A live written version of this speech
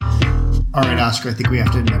All right, Oscar, I think we have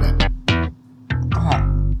to admit it.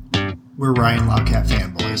 Uh-huh. We're Ryan Loudcat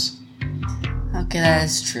fanboys. Okay, that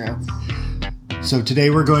is true. So today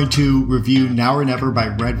we're going to review Now or Never by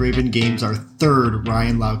Red Raven Games, our third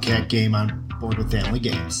Ryan Loudcat game on Board with Family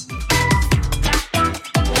Games.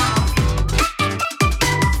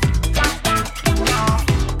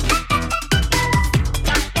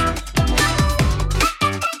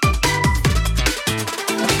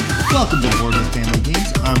 Welcome to Board with Family Games.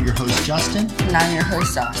 I'm your host, Justin. And I'm your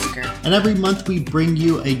host, Oscar. And every month we bring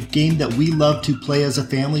you a game that we love to play as a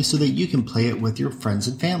family so that you can play it with your friends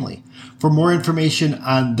and family. For more information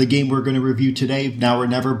on the game we're going to review today, Now or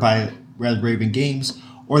Never by Red Raven Games,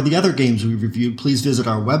 or the other games we reviewed, please visit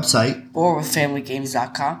our website,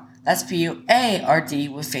 BoardWithFamilyGames.com. That's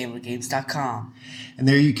BOARD with FamilyGames.com. And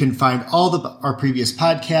there you can find all our previous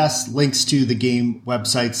podcasts, links to the game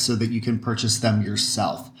websites so that you can purchase them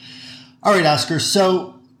yourself. All right, Oscar,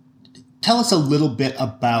 so tell us a little bit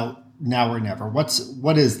about Now or Never.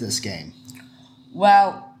 What is this game?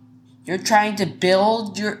 Well, you're trying to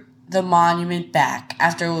build the monument back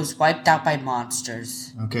after it was wiped out by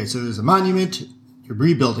monsters. Okay, so there's a monument. You're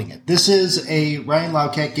rebuilding it. This is a Ryan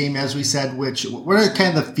Loudcat game, as we said. What are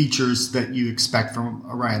kind of the features that you expect from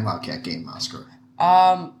a Ryan Loudcat game, Oscar?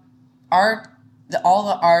 All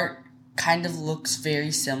the art kind of looks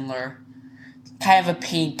very similar. Kind of a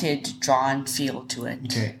painted, drawn feel to it.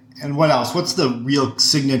 Okay, and what else? What's the real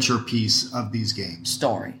signature piece of these games?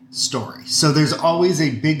 Story. So there's always a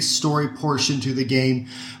big story portion to the game.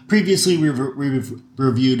 Previously, we've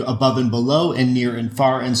reviewed Above and Below and Near and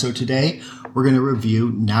Far, and so today we're going to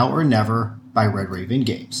review Now or Never by Red Raven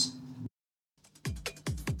Games.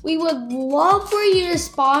 We would love for you to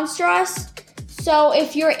sponsor us. So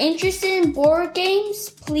if you're interested in board games,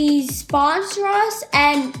 please sponsor us,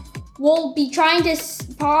 and we'll be trying to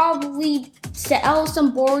probably sell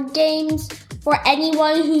some board games for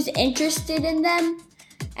anyone who's interested in them.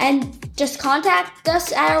 And just contact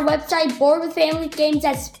us at our website, Board with Family Games.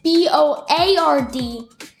 That's BOARD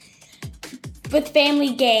with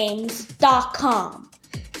FamilyGames.com.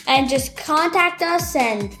 And just contact us.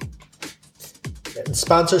 And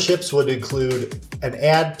sponsorships would include an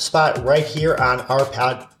ad spot right here on our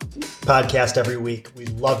podcast every week. We'd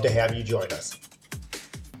love to have you join us.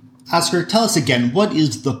 Oscar, tell us again, what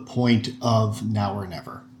is the point of Now or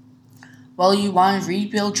Never? Well, you want to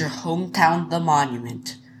rebuild your hometown, the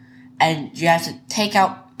monument. And you have to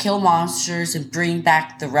kill monsters and bring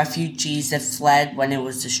back the refugees that fled when it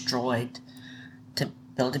was destroyed to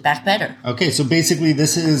build it back better. Okay, so basically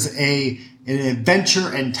this is an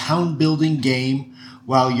adventure and town building game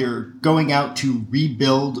while you're going out to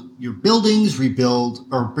rebuild your buildings,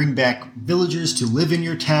 bring back villagers to live in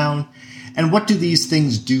your town. And what do these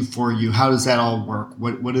things do for you? How does that all work?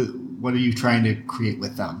 What are you trying to create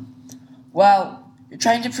with them? Well, you're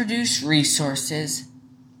trying to produce resources,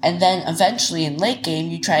 and then eventually in late game,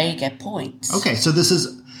 you try to get points. Okay, so this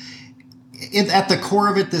is, at the core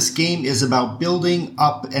of it, this game is about building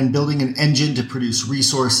up and building an engine to produce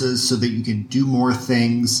resources so that you can do more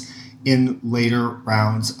things in later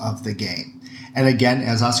rounds of the game. And again,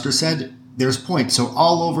 as Oscar said, there's points. So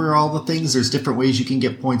all over all the things, there's different ways you can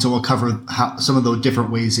get points, and we'll cover some of those different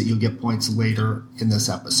ways that you'll get points later in this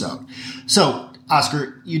episode. So,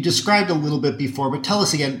 Oscar, you described a little bit before, but tell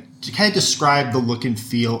us again, to kind of describe the look and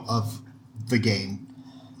feel of the game.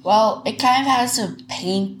 Well, it kind of has a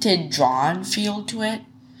painted, drawn feel to it.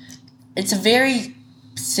 It's a very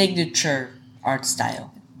signature art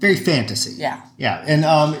style. Very fantasy. Yeah. Yeah, and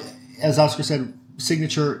as Oscar said,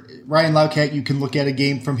 signature Ryan Loudcat, you can look at a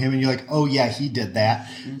game from him and you're like, oh yeah, he did that,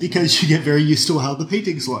 because you get very used to how the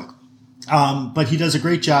paintings look. But he does a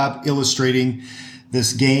great job illustrating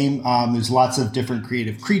this game. There's lots of different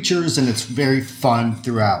creative creatures, and it's very fun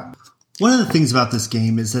throughout. One of the things about this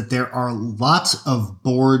game is that there are lots of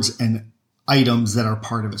boards and items that are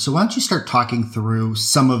part of it. So why don't you start talking through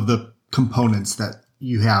some of the components that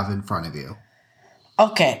you have in front of you?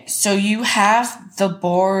 Okay, so you have the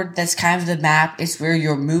board that's kind of the map. It's where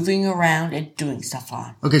you're moving around and doing stuff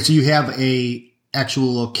on. Okay, so you have a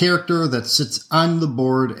actual character that sits on the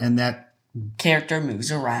board, and that character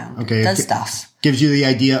moves around. Okay, does stuff. Gives you the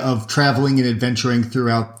idea of traveling and adventuring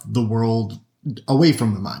throughout the world away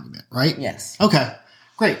from the monument, right? Yes. Okay,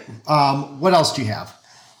 great. What else do you have?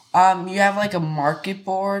 You have like a market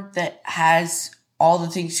board that has all the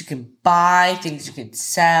things you can buy, things you can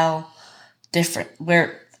sell.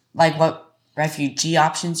 What refugee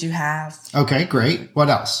options you have. Okay, great. What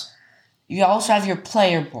else? You also have your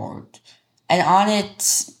player board. And on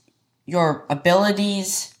it, your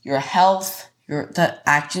abilities, your health, the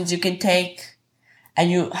actions you can take, and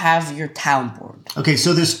you have your town board. Okay,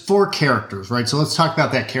 so there's 4 characters, right? So let's talk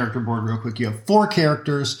about that character board real quick. You have 4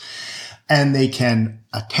 characters, and they can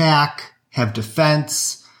attack, have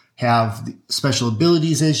defense, have special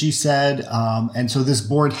abilities, as you said. And so this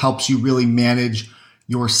board helps you really manage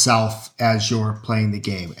yourself as you're playing the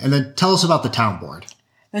game. And then tell us about the town board.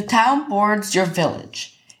 The town board's your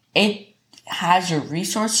village. It has your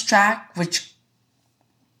resource track, which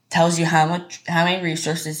tells you how many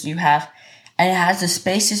resources you have, and it has the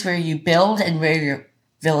spaces where you build and where your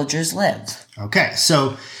villagers live. Okay,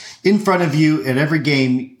 so in front of you at every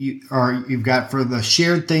game, you've got for the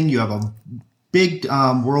shared thing, you have a big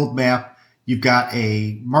world map. You've got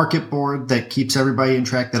a market board that keeps everybody in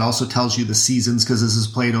track, that also tells you the seasons, because this is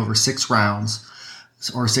played over 6 rounds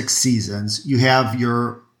or 6 seasons. You have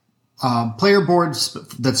your player board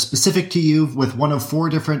that's specific to you with one of 4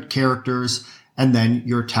 different characters, and then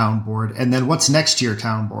your town board. And then what's next to your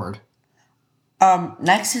town board?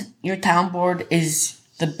 Next to your town board is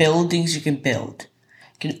the buildings you can build.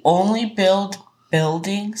 You can only build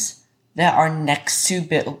buildings that are next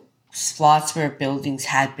to slots where buildings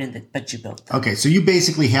had been, but you built them. Okay, so you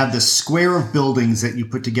basically have this square of buildings that you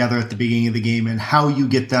put together at the beginning of the game, and how you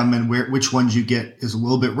get them and which ones you get is a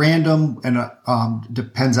little bit random, and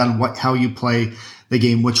depends on how you play the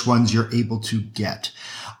game, which ones you're able to get.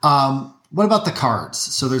 What about the cards?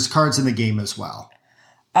 So there's cards in the game as well.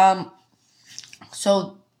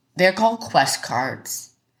 So they're called quest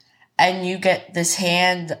cards, and you get this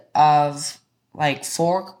hand of like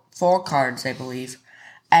four cards, I believe,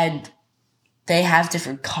 and they have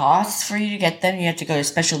different costs for you to get them. You have to go to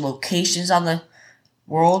special locations on the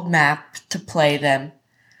world map to play them,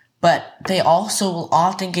 but they also will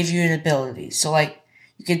often give you an ability. So like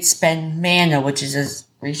you could spend mana, which is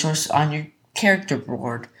a resource on your character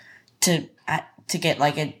board, to get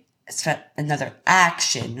like another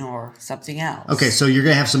action or something else. Okay, so you're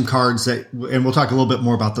going to have some cards that, and we'll talk a little bit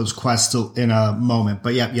more about those quests in a moment.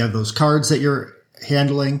 But yeah, you have those cards that you're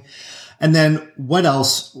handling. And then what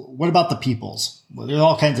else? What about the peoples? Well, there are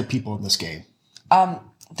all kinds of people in this game.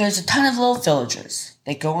 There's a ton of little villagers.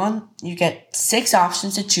 They go on, you get 6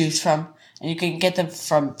 options to choose from, and you can get them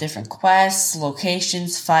from different quests,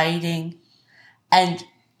 locations, fighting, and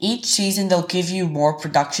each season they'll give you more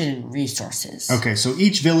production and resources. Okay, so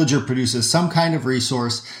each villager produces some kind of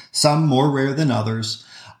resource, some more rare than others.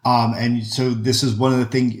 And so this is one of the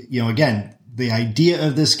things, again, the idea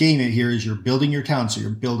of this game here is you're building your town. So you're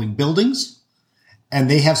building buildings, and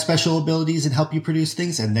they have special abilities and help you produce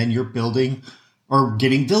things. And then you're building or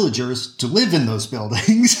getting villagers to live in those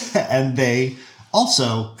buildings, and they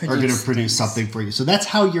also are going to produce something for you. So that's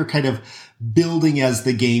how you're kind of building as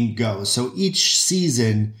the game goes. So each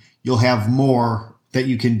season you'll have more that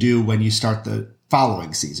you can do when you start the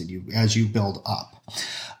following season, as you build up.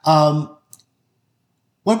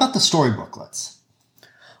 What about the story booklets?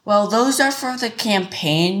 Well, those are for the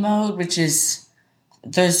campaign mode, which is,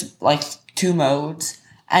 there's like 2 modes,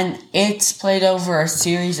 and it's played over a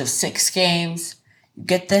series of 6 games. You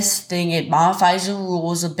get this thing, it modifies the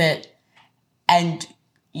rules a bit, and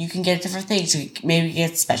you can get different things. You maybe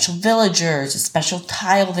get special villagers, a special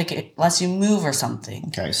tile that lets you move or something.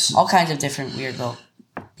 Okay. All kinds of different weird little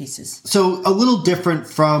pieces. So a little different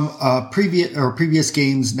from previous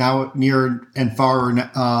games, now near and far,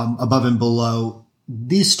 above and below.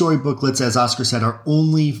 These story booklets, as Oscar said, are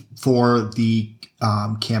only for the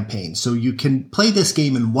campaign. So you can play this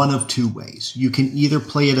game in one of 2 ways. You can either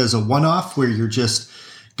play it as a one-off where you're just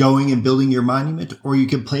going and building your monument, or you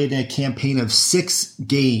can play it in a campaign of 6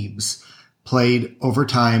 games played over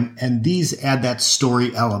time, and these add that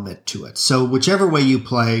story element to it. So whichever way you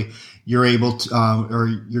play, you're able to, or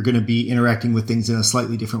you're going to be interacting with things in a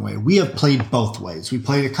slightly different way. We have played both ways. We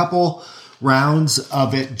played a couple rounds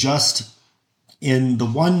of it just in the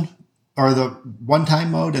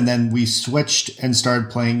one-time mode, and then we switched and started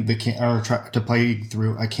playing to play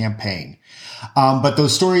through a campaign. But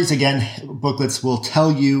those stories, again, booklets will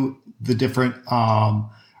tell you the different, or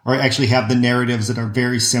actually have the narratives that are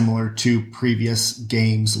very similar to previous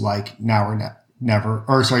games like Now or Never,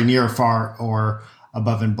 Near or Far, or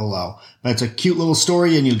Above and Below. But it's a cute little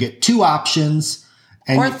story, and you get 2 options.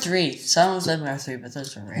 Or 3. Some of them are 3, but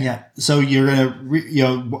those are rare. Yeah. So you're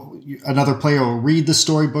going another player will read the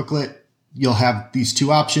story booklet. You'll have these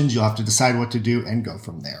 2 options. You'll have to decide what to do and go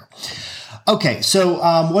from there. Okay. So,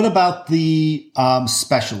 what about the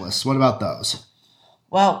specialists? What about those?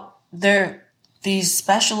 Well, they're these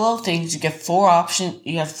special little things. You get 4 options.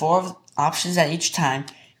 You have 4 options at each time.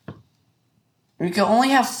 You can only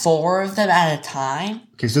have 4 of them at a time.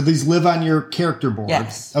 Okay. So these live on your character board.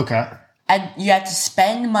 Yes. Okay. And you have to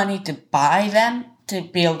spend money to buy them to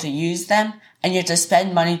be able to use them, and you have to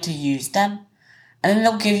spend money to use them. And then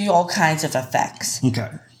they'll give you all kinds of effects. Okay.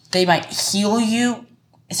 They might heal you.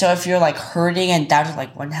 So if you're like hurting and down to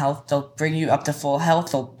like 1 health, they'll bring you up to full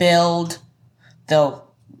health. They'll build.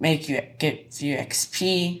 They'll give you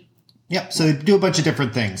XP. Yep. So they do a bunch of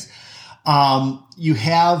different things. You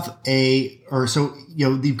have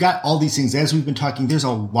you've got all these things. As we've been talking, there's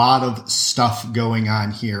a lot of stuff going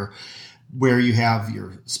on here where you have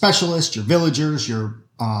your specialists, your villagers, your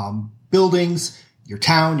buildings, your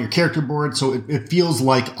town, your character board. So it feels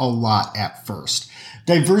like a lot at first.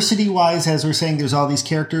 Diversity-wise, as we're saying, there's all these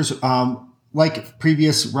characters. Like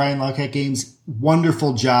previous Ryan Laukat games,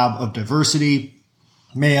 wonderful job of diversity.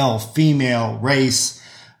 Male, female, race.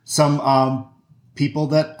 Some people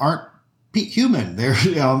that aren't human. They're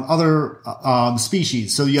other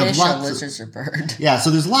species. So you have Fish, lots lizards, or bird. Yeah, so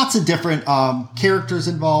there's lots of different characters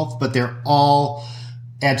involved, but they're all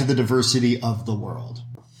add to the diversity of the world.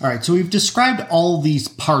 All right, so we've described all these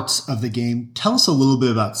parts of the game. Tell us a little bit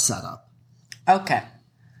about setup. Okay.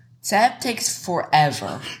 Setup takes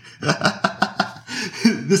forever.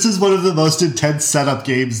 This is one of the most intense setup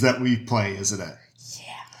games that we play, isn't it?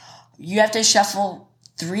 Yeah. You have to shuffle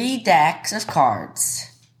 3 decks of cards.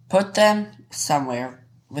 Put them somewhere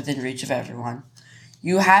within reach of everyone.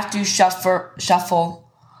 You have to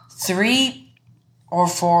shuffle 3 or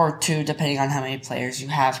 4 or 2, depending on how many players you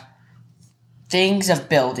have, things of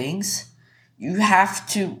buildings. You have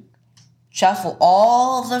to shuffle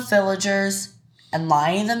all of the villagers and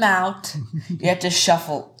line them out. You have to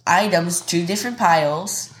shuffle items, 2 different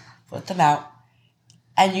piles, put them out.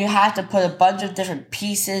 And you have to put a bunch of different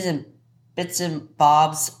pieces and bits and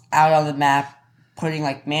bobs out on the map, putting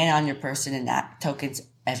like mana on your person and tokens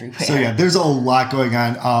everywhere. So yeah, there's a lot going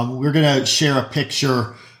on. We're going to share a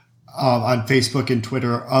picture on Facebook and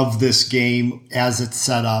Twitter of this game as it's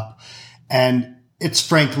set up. And it's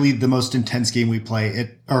frankly the most intense game we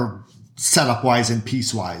play, or setup wise and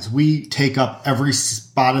piece wise. We take up every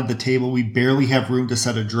spot at the table. We barely have room to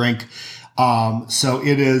set a drink. So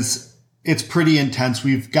it's pretty intense.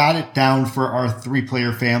 We've got it down for our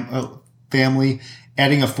 3-player family.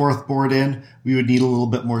 Adding a 4th board in, we would need a little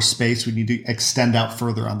bit more space. We need to extend out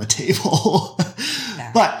further on the table.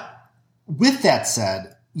 Yeah. But with that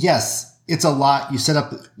said, yes, it's a lot. You set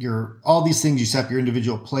up all these things. You set up your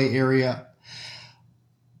individual play area.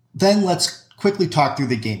 Then let's quickly talk through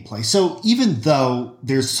the gameplay. So even though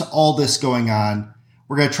there's all this going on,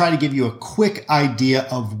 we're going to try to give you a quick idea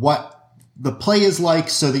of what the play is like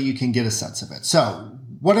so that you can get a sense of it. So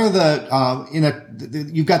what are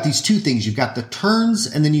you've got these 2 things. You've got the turns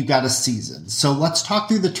and then you've got a season. So let's talk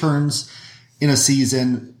through the turns in a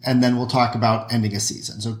season and then we'll talk about ending a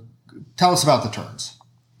season. So tell us about the turns.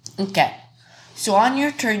 Okay. So on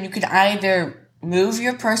your turn, you can either move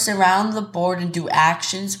your person around the board and do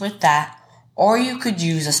actions with that, or you could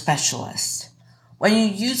use a specialist. When you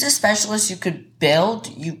use a specialist, you could build.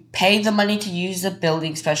 You pay the money to use the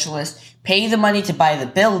building specialist, pay the money to buy the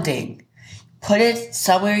building. Put it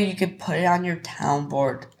somewhere you can put it on your town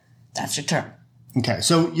board. That's your turn. Okay,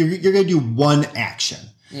 so you're going to do one action.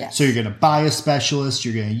 Yes. So you're going to buy a specialist.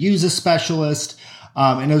 You're going to use a specialist.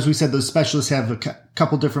 And as we said, those specialists have a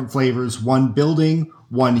couple different flavors. One building,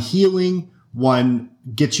 one healing, one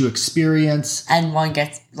gets you experience. And one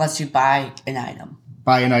lets you buy an item.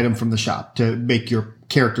 Buy an item from the shop to make your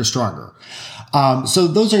character stronger. So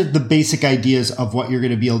those are the basic ideas of what you're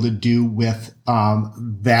going to be able to do with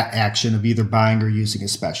that action of either buying or using a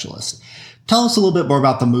specialist. Tell us a little bit more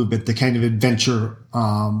about the movement, the kind of adventure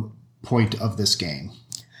point of this game.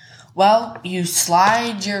 Well, you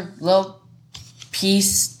slide your little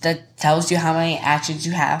piece that tells you how many actions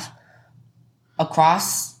you have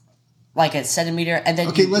across like a centimeter, and then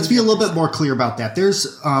okay, let's be a little bit more clear about that. There's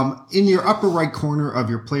in your upper right corner of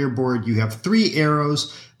your player board, you have 3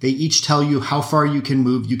 arrows. They each tell you how far you can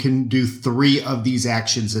move. You can do 3 of these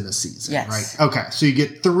actions in a season, yes. Right? Okay, so you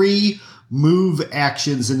get 3 move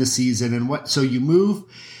actions in a season, and so you move.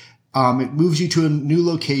 It moves you to a new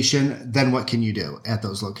location. Then what can you do at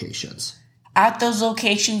those locations? At those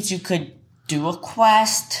locations, you could do a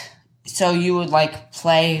quest. So you would like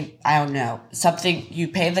play, I don't know, something, you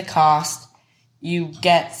pay the cost, you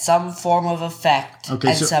get some form of effect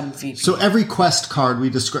some VP. So every quest card, we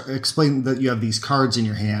explained that you have these cards in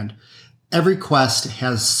your hand. Every quest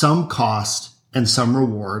has some cost and some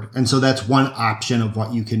reward. And so that's one option of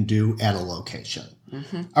what you can do at a location.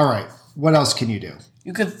 Mm-hmm. All right. What else can you do?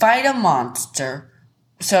 You could fight a monster.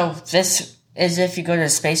 So this is if you go to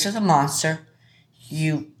space with a monster,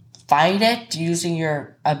 you fight it using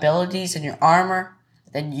your abilities and your armor,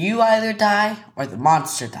 then you either die or the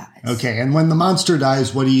monster dies. Okay, and when the monster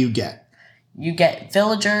dies, what do you get? you get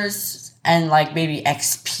villagers and like maybe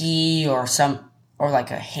XP or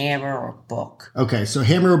like a hammer or book. Okay, so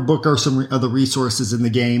hammer or book are some of the resources in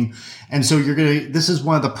the game. And so this is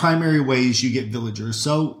one of the primary ways you get villagers.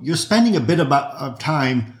 So you're spending a bit of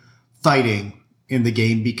time fighting in the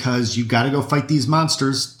game because you've got to go fight these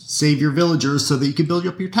monsters, save your villagers so that you can build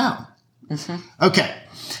up your town. Mm-hmm. Okay.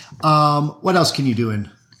 What else can you do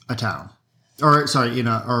in a town? Or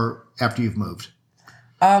after you've moved?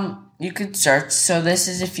 You could search. So this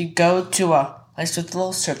is if you go to a place with a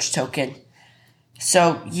little search token.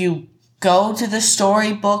 So you go to the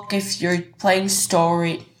storybook if you're playing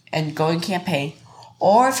story and going campaign.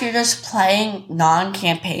 Or if you're just playing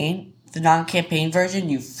non-campaign, the non-campaign version,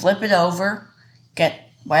 you flip it over,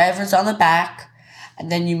 get whatever's on the back,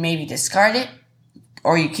 and then you maybe discard it,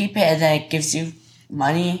 or you keep it, and then it gives you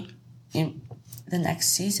money in the next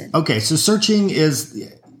season. Okay, so searching is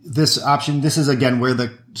this option. This is, again, where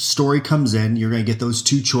the story comes in. You're going to get those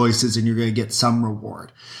two choices, and you're going to get some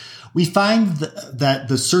reward. We find that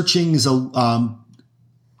the searching is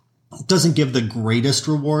doesn't give the greatest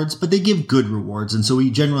rewards, but they give good rewards. And so we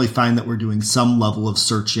generally find that we're doing some level of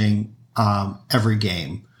searching every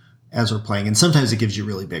game as we're playing. And sometimes it gives you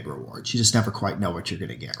really big rewards. You just never quite know what you're going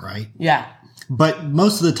to get, right? Yeah. But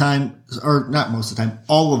most of the time, or not most of the time,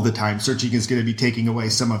 all of the time, searching is going to be taking away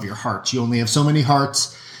some of your hearts. You only have so many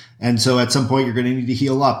hearts. And so at some point, you're going to need to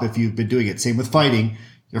heal up if you've been doing it. Same with fighting.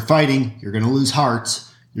 You're fighting. You're going to lose hearts.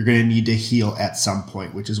 You're going to need to heal at some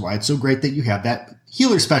point, which is why it's so great that you have that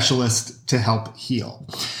healer specialist to help heal.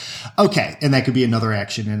 Okay, and that could be another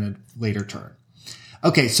action in a later turn.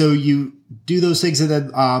 Okay, so you do those things, and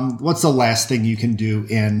then what's the last thing you can do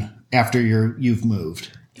after you've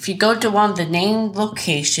moved? If you go to one of the named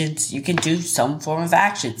locations, you can do some form of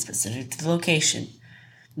action specific to the location.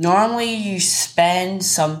 Normally, you spend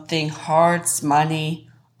something, hearts, money,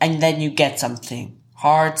 and then you get something.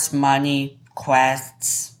 Hearts, money,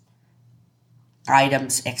 quests,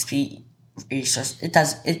 items, XP, resource. It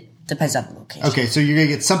depends on the location. Okay, so you're going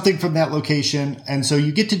to get something from that location, and so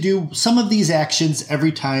you get to do some of these actions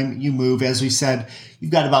every time you move. As we said,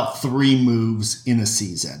 you've got about 3 moves in a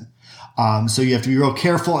season. So you have to be real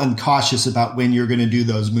careful and cautious about when you're going to do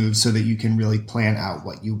those moves so that you can really plan out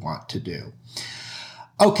what you want to do.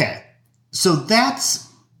 Okay, so that's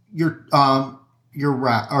your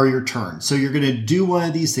turn. So you're going to do one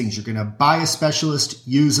of these things. You're going to buy a specialist,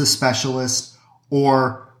 use a specialist,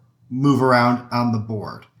 or move around on the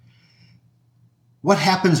board. What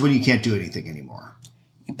happens when you can't do anything anymore?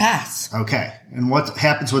 You pass. Okay. And what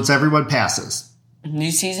happens once everyone passes? A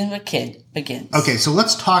new season begins. Okay, so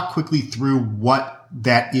let's talk quickly through what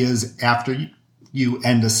that is after you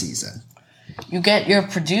end a season. You get your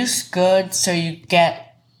produced goods, so you get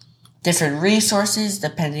different resources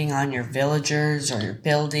depending on your villagers or your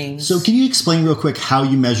buildings. So can you explain real quick how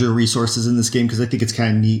you measure resources in this game? Because I think it's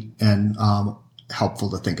kind of neat and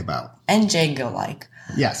helpful to think about. And Django-like.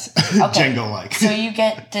 Yes, Okay. Django-like. So you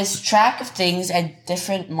get this track of things and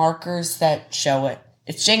different markers that show it.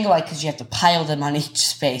 It's Django-like because you have to pile them on each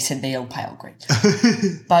space and they don't pile great.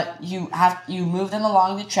 But you move them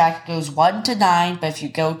along the track. It goes 1 to 9, but if you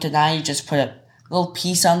go to 9, you just put a little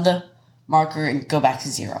piece on the marker and go back to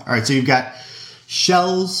 0. All right, so you've got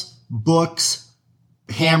shells, books,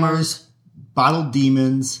 hammers, bottled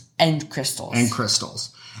demons, and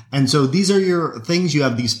crystals. And so these are your things. You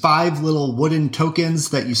have these 5 little wooden tokens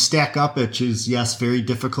that you stack up, which is, yes, very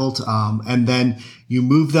difficult. And then you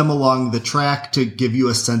move them along the track to give you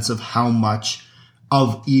a sense of how much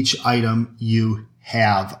of each item you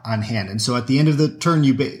have on hand. And so at the end of the turn,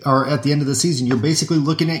 or at the end of the season, you're basically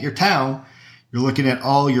looking at your town. You're looking at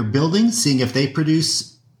all your buildings, seeing if they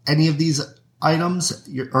produce any of these items,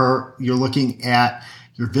 or you're looking at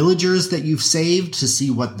your villagers that you've saved to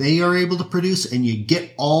see what they are able to produce, and you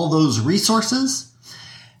get all those resources.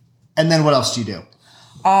 And then what else do you do?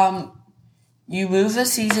 You move a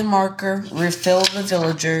season marker, refill the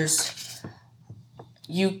villagers.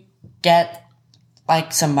 You get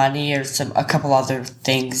like some money or a couple other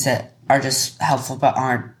things that are just helpful but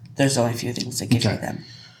aren't. There's only a few things that give you them.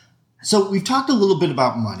 So we've talked a little bit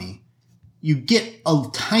about money. You get a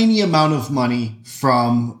tiny amount of money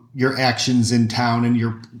from your actions in town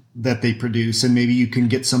and that they produce, and maybe you can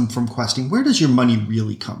get some from questing. Where does your money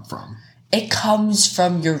really come from? It comes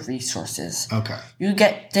from your resources. Okay. You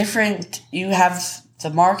have the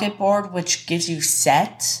market board, which gives you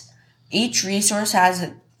sets. Each resource has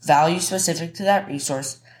a value specific to that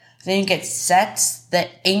resource. Then you get sets that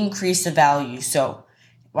increase the value. So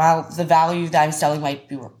while the value that I'm selling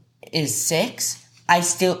is 6,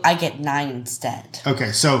 I get 9 instead.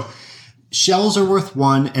 Okay, so shells are worth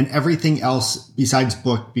 1, and everything else besides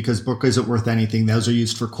book, because book isn't worth anything, those are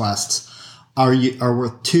used for quests, are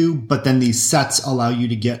worth 2, but then these sets allow you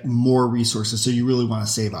to get more resources, so you really want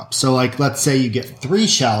to save up. So like, let's say you get 3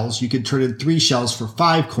 shells, you could turn in 3 shells for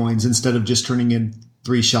 5 coins instead of just turning in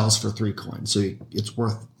 3 shells for 3 coins. So it's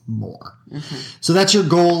worth more. Mm-hmm. So that's your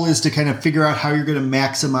goal, is to kind of figure out how you're going to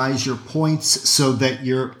maximize your points so that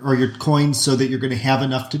your coins, so that you're going to have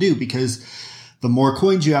enough to do, because the more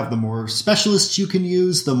coins you have, the more specialists you can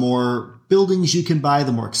use, the more buildings you can buy,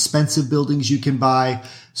 the more expensive buildings you can buy.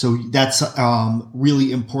 So that's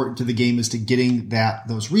really important to the game, is to getting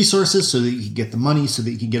those resources so that you can get the money, so that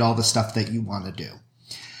you can get all the stuff that you want to do.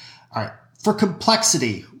 All right. For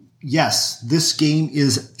complexity, yes, this game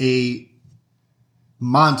is a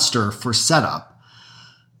monster for setup,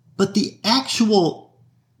 but the actual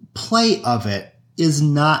play of it is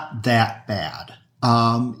not that bad.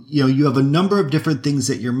 You have a number of different things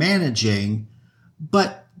that you're managing,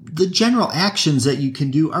 but the general actions that you can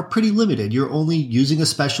do are pretty limited. You're only using a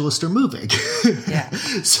specialist or moving. Yeah.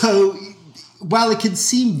 So while it can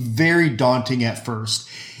seem very daunting at first,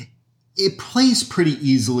 it plays pretty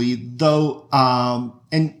easily, though.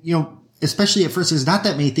 Especially at first, there's not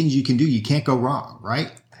that many things you can do. You can't go wrong,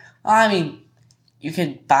 right? Well, I mean, you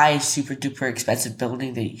can buy a super duper expensive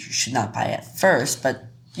building that you should not buy at first, but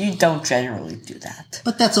you don't generally do that.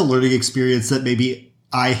 But that's a learning experience that maybe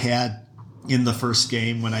I had in the first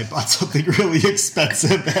game when I bought something really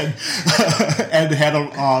expensive and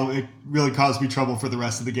it really caused me trouble for the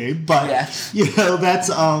rest of the game. But yeah. That's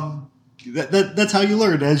that's how you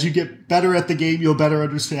learn. As you get better at the game, you'll better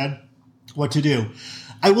understand what to do.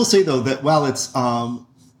 I will say though that while it's not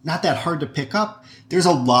that hard to pick up, there's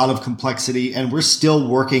a lot of complexity, and we're still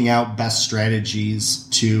working out best strategies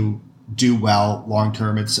to do well long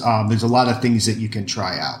term. It's there's a lot of things that you can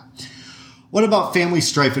try out. What about family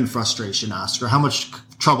strife and frustration, Oscar? How much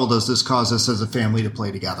trouble does this cause us as a family to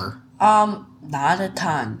play together? Not a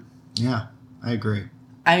ton. Yeah, I agree.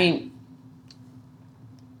 I mean,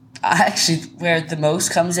 actually, where the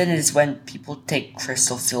most comes in is when people take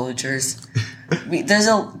crystal villagers. There's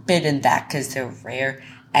a bit in that because they're rare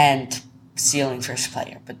and ceiling first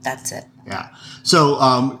player, but that's it. Yeah. So,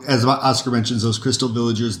 as Oscar mentions, those crystal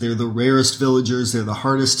villagers, they're the rarest villagers. They're the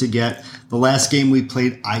hardest to get. The last game we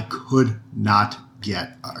played, I could not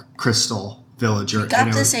get a crystal villager. We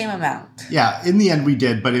got the same amount. Yeah, in the end we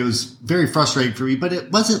did, but it was very frustrating for me. But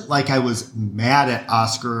it wasn't like I was mad at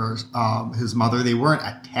Oscar or his mother. They weren't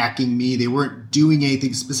attacking me. They weren't doing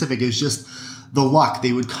anything specific. It was just the luck.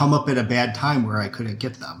 They would come up at a bad time where I couldn't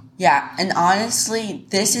get them. Yeah, and honestly,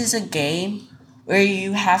 this is a game where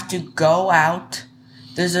you have to go out.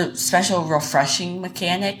 There's a special refreshing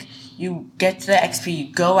mechanic. You get to the XP,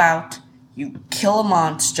 you go out, you kill a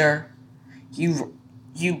monster, you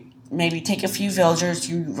maybe take a few villagers,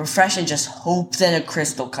 you refresh and just hope that a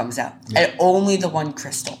crystal comes out. Yeah. And only the one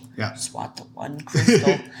crystal. Yeah. Just want the one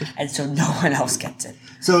crystal, and so no one else gets it.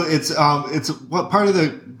 So it's what part of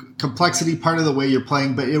the complexity, part of the way you're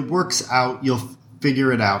playing, but it works out. You'll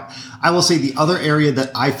figure it out. I will say the other area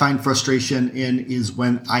that I find frustration in is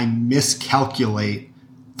when I miscalculate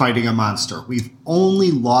fighting a monster. We've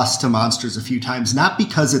only lost to monsters a few times, not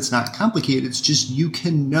because it's not complicated. It's just you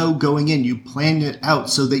can know going in, you plan it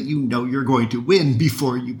out so that you know you're going to win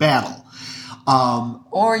before you battle.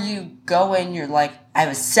 Or you go in, you're like, I have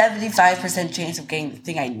a 75% chance of getting the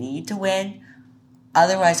thing I need to win.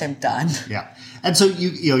 Otherwise, I'm done. Yeah. And so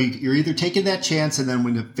you're either taking that chance, and then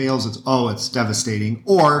when it fails, it's devastating.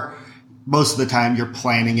 Or most of the time, you're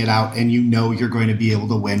planning it out, and you know you're going to be able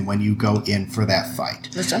to win when you go in for that fight.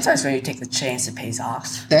 But sometimes when you take the chance, it pays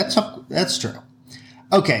off. That's true.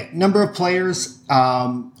 Okay, number of players.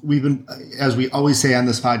 We've been, as we always say on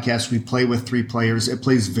this podcast, we play with 3 players. It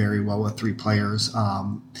plays very well with 3 players.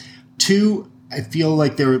 2, I feel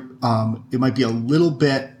like it might be a little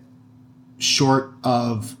bit short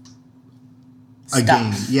of a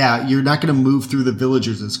game. Yeah, you're not going to move through the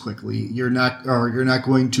villagers as quickly. You're not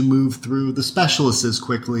going to move through the specialists as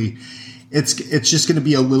quickly. It's just going to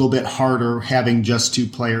be a little bit harder having just 2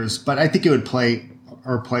 players, but I think it would play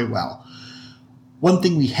well. One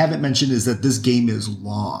thing we haven't mentioned is that this game is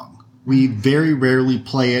long. We very rarely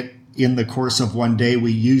play it in the course of one day.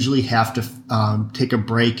 We usually have to take a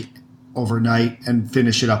break overnight and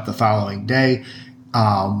finish it up the following day.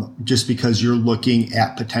 Just because you're looking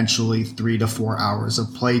at potentially 3 to 4 hours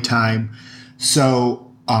of playtime.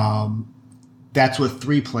 So that's with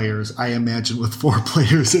 3 players. I imagine with 4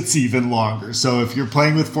 players, it's even longer. So if you're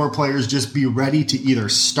playing with 4 players, just be ready to either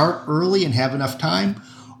start early and have enough time,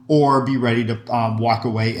 or be ready to walk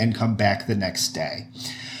away and come back the next day.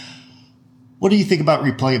 What do you think about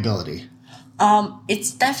replayability?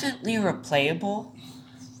 It's definitely replayable.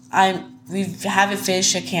 We haven't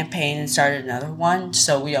finished a campaign and started another one,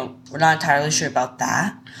 so we're not entirely sure about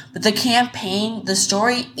that. But the campaign, the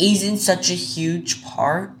story isn't such a huge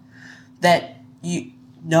part that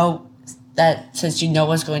since you know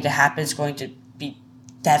what's going to happen, it's going to be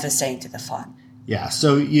devastating to the fun. Yeah,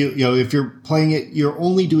 so you know if you're playing it, you're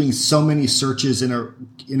only doing so many searches in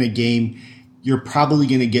a game. You're probably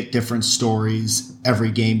going to get different stories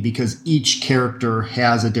every game because each character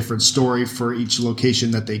has a different story for each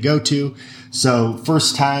location that they go to. So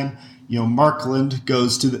first time, Markland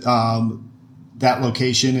goes to that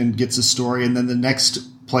location and gets a story, and then the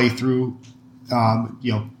next playthrough,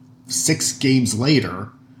 6 games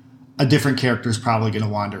later, a different character is probably going to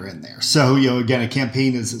wander in there. So, again, a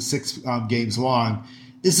campaign is 6 games long.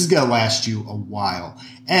 This is going to last you a while.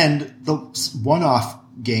 And the one-off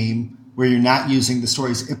game where you're not using the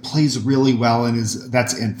stories, it plays really well and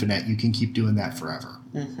that's infinite. You can keep doing that forever.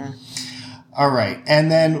 Mm-hmm. All right.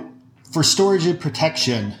 And then for storage and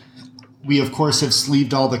protection, we, of course, have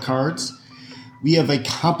sleeved all the cards. We have a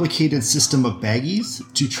complicated system of baggies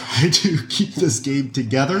to try to keep this game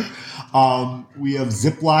together. We have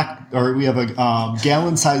a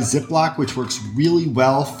gallon-sized Ziploc, which works really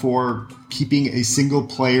well for keeping a single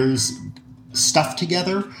player's stuff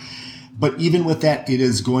together. But even with that, it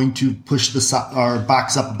is going to push our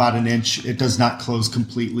box up about an inch. It does not close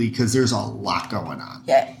completely because there's a lot going on.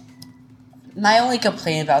 Yeah. My only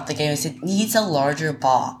complaint about the game is it needs a larger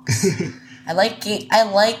box. I like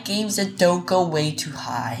games that don't go way too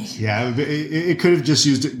high. Yeah, it could have just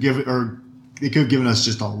it could have given us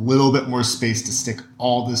just a little bit more space to stick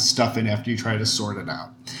all this stuff in after you try to sort it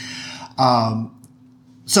out.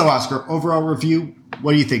 So, Oscar, overall review,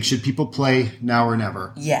 what do you think? Should people play now or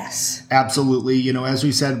never? Yes. Absolutely. As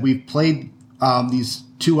we said, we've played these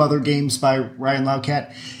 2 other games by Ryan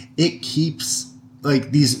Laukat. It keeps,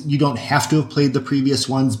 these, you don't have to have played the previous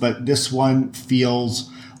ones, but this one feels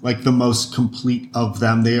like the most complete of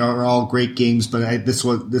them. They are all great games, but this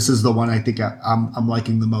is the one I think I'm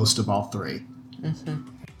liking the most of all 3. Mm-hmm.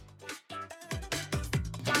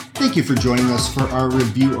 Thank you for joining us for our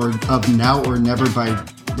review of Now or Never by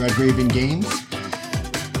Red Raven Games.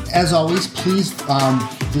 As always, please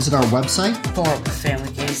visit our website.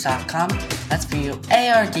 BoardWithFamilyGames.com. That's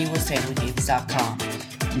BOARD with FamilyGames.com.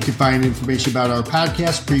 You can find information about our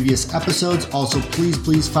podcast, previous episodes. Also,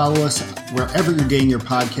 please follow us wherever you're getting your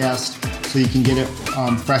podcast so you can get it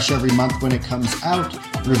fresh every month when it comes out.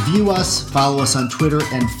 Review us, follow us on Twitter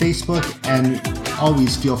and Facebook, and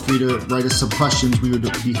always feel free to write us some questions. We would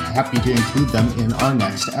be happy to include them in our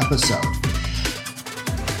next episode.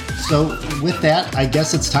 So with that, I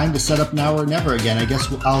guess it's time to set up Now or Never again. I guess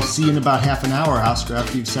I'll see you in about half an hour, Oscar,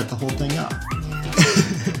 after you've set the whole thing up.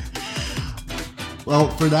 Well,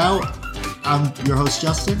 for now, I'm your host,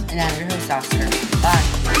 Justin. And I'm your host, Oscar.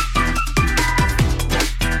 Bye.